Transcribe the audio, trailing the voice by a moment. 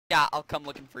Yeah, I'll come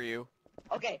looking for you.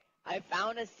 Okay, I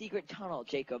found a secret tunnel,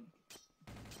 Jacob.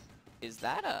 Is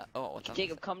that a... Oh, what's on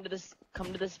Jacob, come to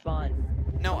the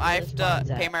spawn. No, Come I where have the to spawn's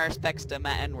pay at. my respects to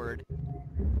Matt N-word.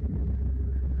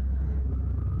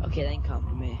 Okay, then come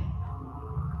to me.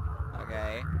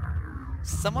 Okay.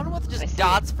 Someone with I just see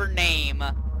dots for name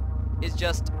is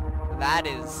just... That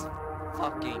is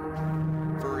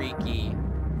fucking freaky.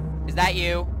 Is that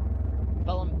you?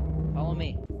 Follow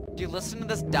me. Do you listen to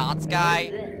this dots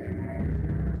guy?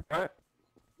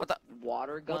 What the?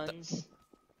 Water What the- guns.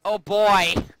 Oh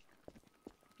boy!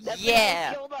 That's the guy Yeah!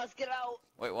 who killed us. Get out.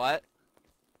 Wait, what?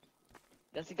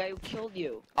 That's the guy who killed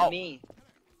you. Oh. Me.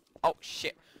 Oh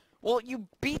shit. Well, you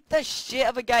beat the shit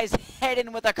of a guy's head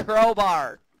in with a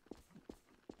crowbar.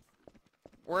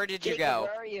 Where did you Jacob, go?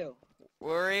 where are you?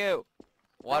 Where are you?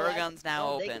 Water Oh, gun's now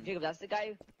oh, open. Jacob, that's the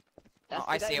guy. Oh,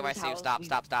 I see you, I see you. Stop,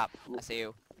 stop, stop. I see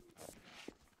you.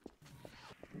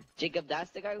 Jacob, that's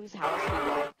the guy whose house we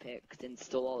lockpicked and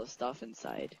stole all the stuff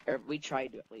inside. Or we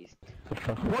tried to, at least.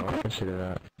 What consider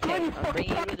that? Okay, I'm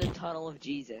bringing you to the tunnel of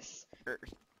Jesus.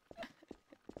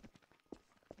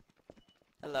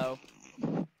 Hello.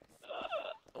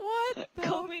 What?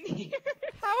 Come in here.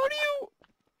 How do you...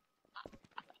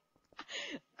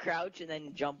 Crouch and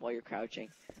then jump while you're crouching.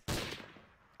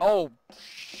 Oh,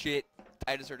 shit.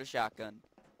 I just heard a shotgun.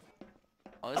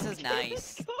 Oh, this is Okay, nice.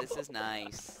 let's go. This is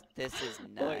nice. This is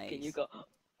nice. Wait, can you go?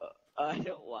 I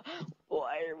don't want.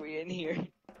 Why are we in here,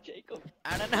 Jacob?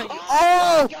 I don't know.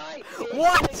 Oh! Oh! Guy,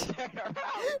 What? Turn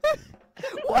around.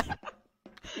 What?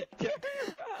 Turn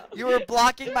around. You were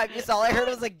blocking my view, so all I heard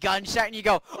was a gunshot, and you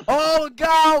go, "Oh,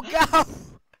 go, go!"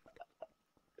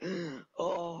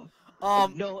 Oh.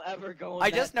 No, ever go in I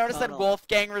just that noticed that tunnel.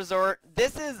 Wolfgang Resort.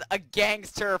 This is a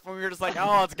gangster. When we were just like,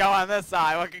 "Oh, let's go on this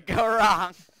side. What could go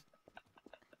wrong?"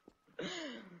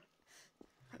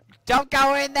 Don't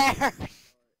go in there.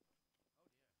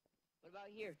 What about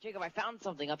here, Jacob? I found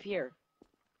something up here.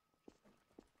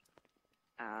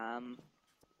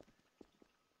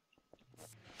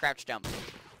 Crouch jump.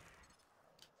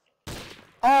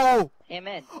 Oh! Hey,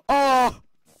 man. Oh!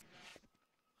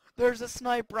 There's a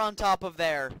sniper on top of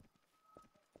there.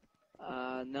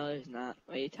 No, there's not.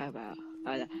 What are you talking about?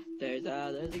 There's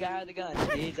a guy with a gun.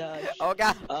 He's Oh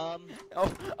god. Oh,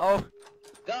 Oh.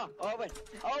 go, open.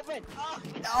 Oh,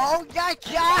 Oh god,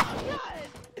 god.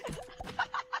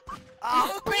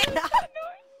 God. Open up.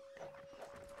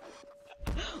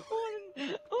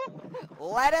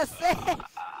 Let us in.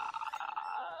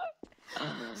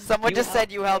 Someone You just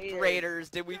said helped you helped raiders. raiders.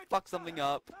 Did we fuck something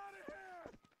up?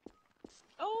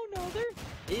 Oh no,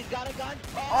 he's got a gun.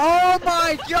 Oh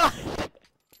my god!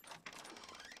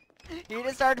 He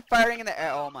just started firing in the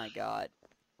air. Oh my god.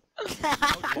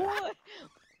 What?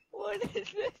 What is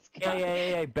this guy?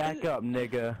 Hey, back up,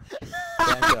 nigga.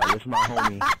 Back up, this is my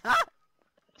homie.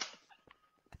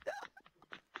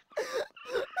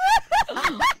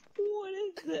 What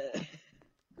is this?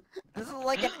 This is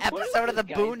like an What is episode of the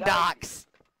this guy's got? Boondocks.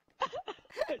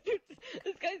 Dude,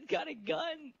 this guy's got a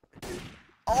gun.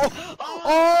 Oh!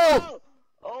 Oh!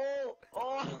 Oh!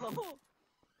 Oh!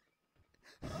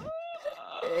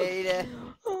 Ada.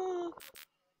 Oh.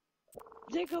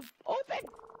 Jacob, open!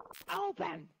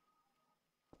 Open!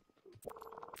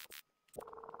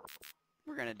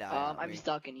 We're gonna die. aren't I'm we?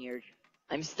 stuck in here.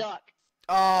 I'm stuck.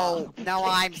 Oh, now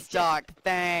Jacob, I'm stuck.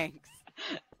 Thanks.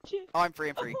 Jacob. Oh, I'm free.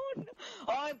 I'm free. Oh, no.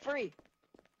 Oh, I'm free.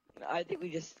 I think we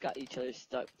just got each other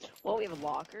stuck. Well, we have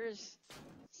lockers.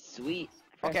 Sweet.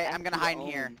 Okay, I'm gonna hide in own.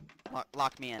 here.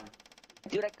 Lock me in.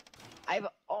 Dude, I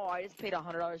just paid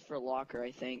 $100 for a locker,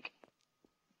 I think.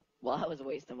 Well, that was a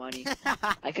waste of money.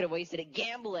 I could have wasted it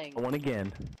gambling. I won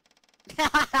again.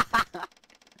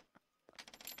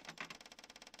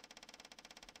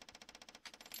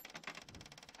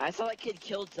 I saw that kid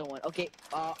killed someone. Okay,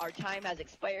 our time has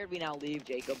expired. We now leave,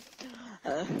 Jacob.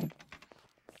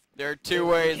 There are two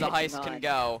We're ways a catching heist can on.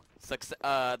 go.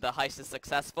 The heist is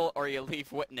successful, or you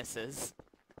leave witnesses.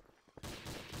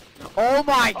 Oh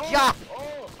my god!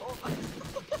 Oh!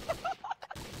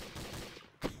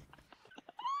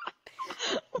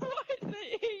 Why do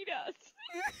they hate us?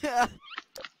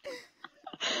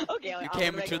 Okay, You I'm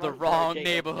came gonna into make the a run for it, wrong Jacob.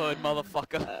 neighborhood,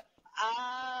 motherfucker.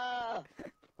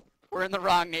 We're in the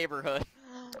wrong neighborhood.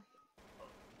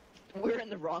 We're in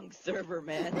the wrong server,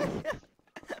 man.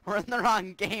 We're in the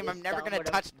wrong game. This I'm never gonna song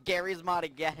would've- touch Gary's mod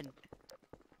again.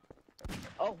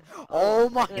 Oh. Oh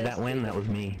my! Hey, that win, that was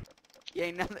me.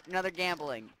 Yeah, another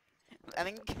gambling. I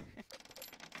think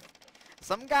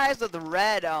some guys with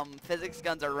red physics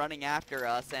guns are running after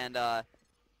us, and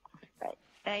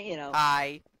Hey, you know.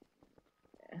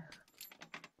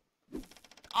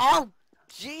 Oh,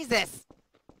 Jesus!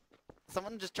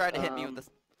 Someone just tried to hit me with this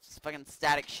fucking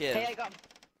static shiv. Hey, I got.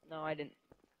 No, I didn't.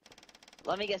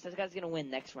 Let me guess. This guy's gonna win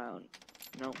next round.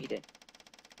 No, he didn't.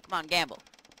 Come on, gamble.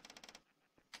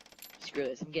 Screw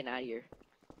this. I'm getting out of here.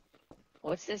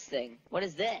 What's this thing? What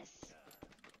is this?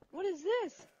 What is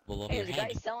this? Well, over Hey, your there's a guy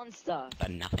head, selling stuff.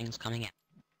 but nothing's coming out.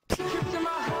 Jacob.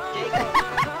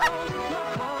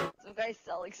 Some guy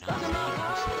selling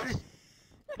stuff.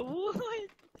 What?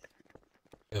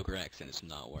 Go Rex, and it's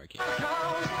not working.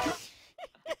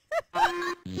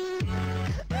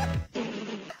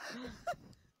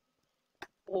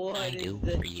 What I is do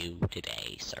this? for you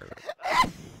today, sir.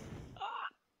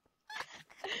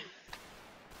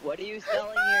 What are you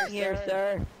selling here,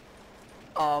 sir?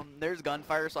 There's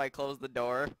gunfire, so I closed the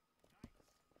door.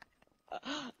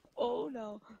 Oh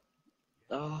no.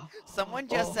 Oh. Someone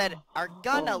just said, "Are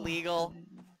gun illegal?"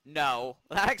 No.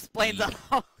 That explains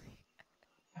all.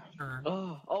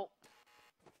 Oh.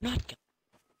 Not go-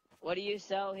 What do you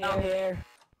sell here?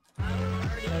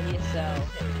 What do you sell?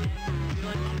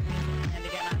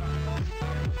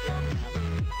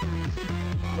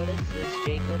 What is this,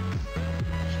 Jacob?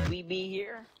 Should we be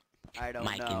here? I don't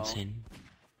know. Mickinson.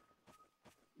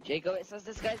 Jacob, it says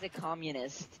this guy's a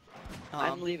communist.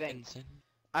 I'm leaving. Mickinson.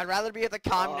 I'd rather be with a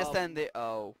communist than the.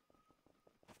 Oh.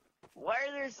 Why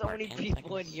are there so Our many 10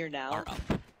 people in seconds here now? are up.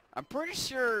 I'm pretty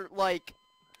sure, like.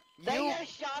 They You.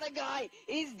 just shot a guy!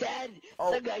 He's dead!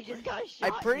 Oh. The guy just got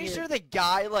shot I'm pretty here. sure the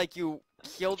guy, like, you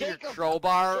killed your Jacob.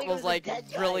 crowbar Jacob's was, a like, dead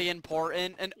guy. really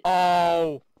important. And.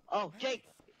 Oh! Oh, Jake!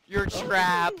 You're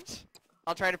trapped.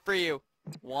 I'll try to free you.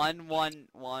 1, 1,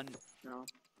 1. No,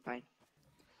 fine.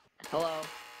 Hello.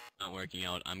 Not working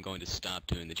out. I'm going to stop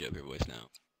doing the Joker voice now.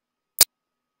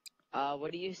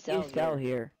 What do you sell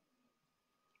here?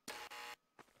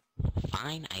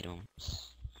 Fine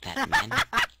items that men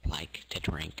like to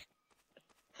drink.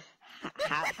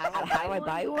 How do I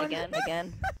buy one?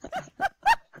 Again?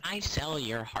 I sell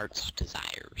your heart's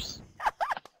desires.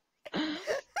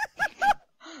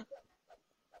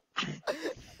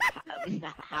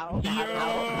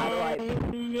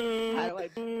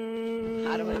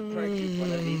 How do I purchase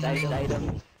one of these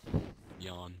items?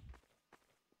 Yawn.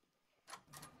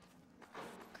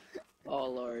 Oh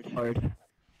Lord.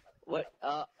 What?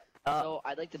 So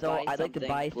I'd like to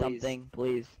buy something,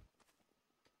 please.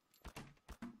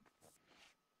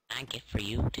 I get for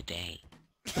you today.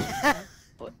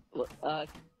 What?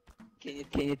 Can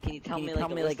you tell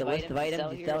me like a list of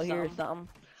items you sell here or something?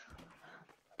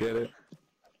 Get it?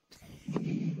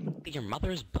 Your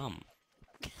mother's bum.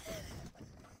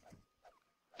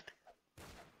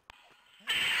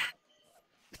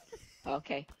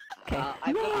 Okay.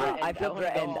 I feel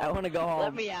threatened. I want to go home.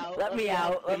 Let me out. Let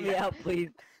me out, please.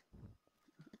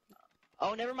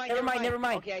 Oh, never mind. Never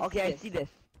mind. Okay, I see this.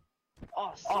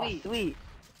 Oh, Oh, sweet. sweet.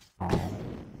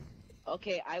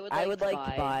 Okay, I would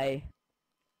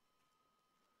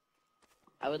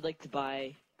like to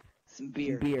buy some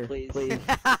beer, please.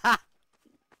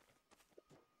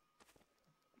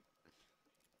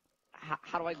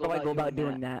 How do I go about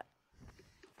doing that?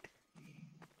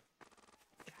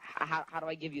 How do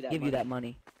I give you that? Give you that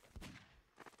money.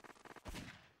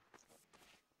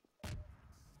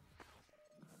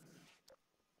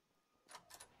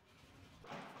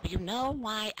 You know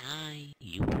why I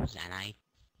use and I...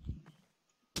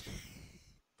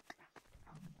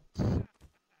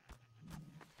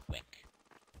 Quick.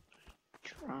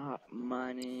 Drop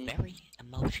money. Very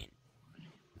emotion.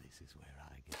 This is where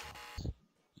I get off.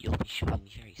 You'll be shooting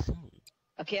me very soon.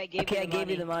 Okay, I gave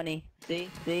you the money. See?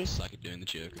 Suck at doing the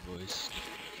Joker voice.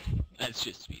 That's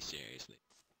just to be seriously.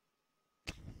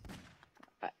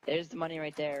 There's the money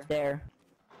right there. There.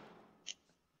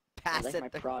 Pass Like it. my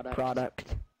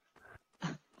product.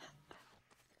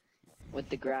 With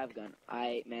the grab gun.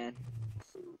 Man.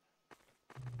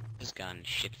 This gun,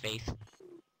 shit face.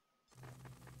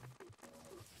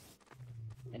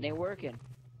 And they working.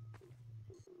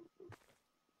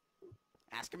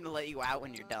 Ask him to let you out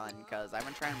when you're done, because I've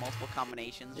been trying multiple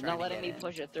combinations. They're not letting me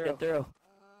push it through. Get through.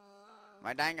 Am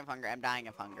I dying of hunger? I'm dying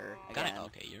of hunger. Again.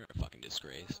 Okay, you're a fucking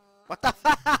disgrace. What the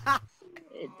fuck?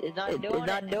 It's not doing It's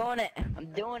not doing it.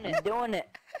 I'm doing it.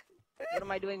 What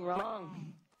am I doing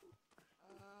wrong?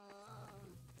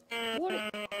 What?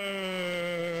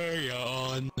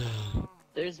 Yawn.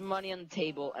 There's money on the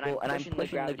table, and I'm I'm pushing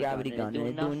pushing the gravity gun, and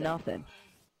it's doing nothing.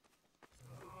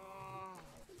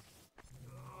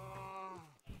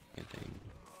 Good thing,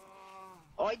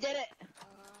 Oh, I did it!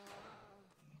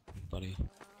 buddy.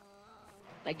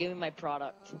 Now give me my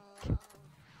product.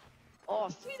 Oh,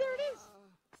 sweet, there it is!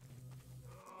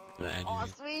 Glad Oh,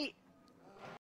 you- sweet!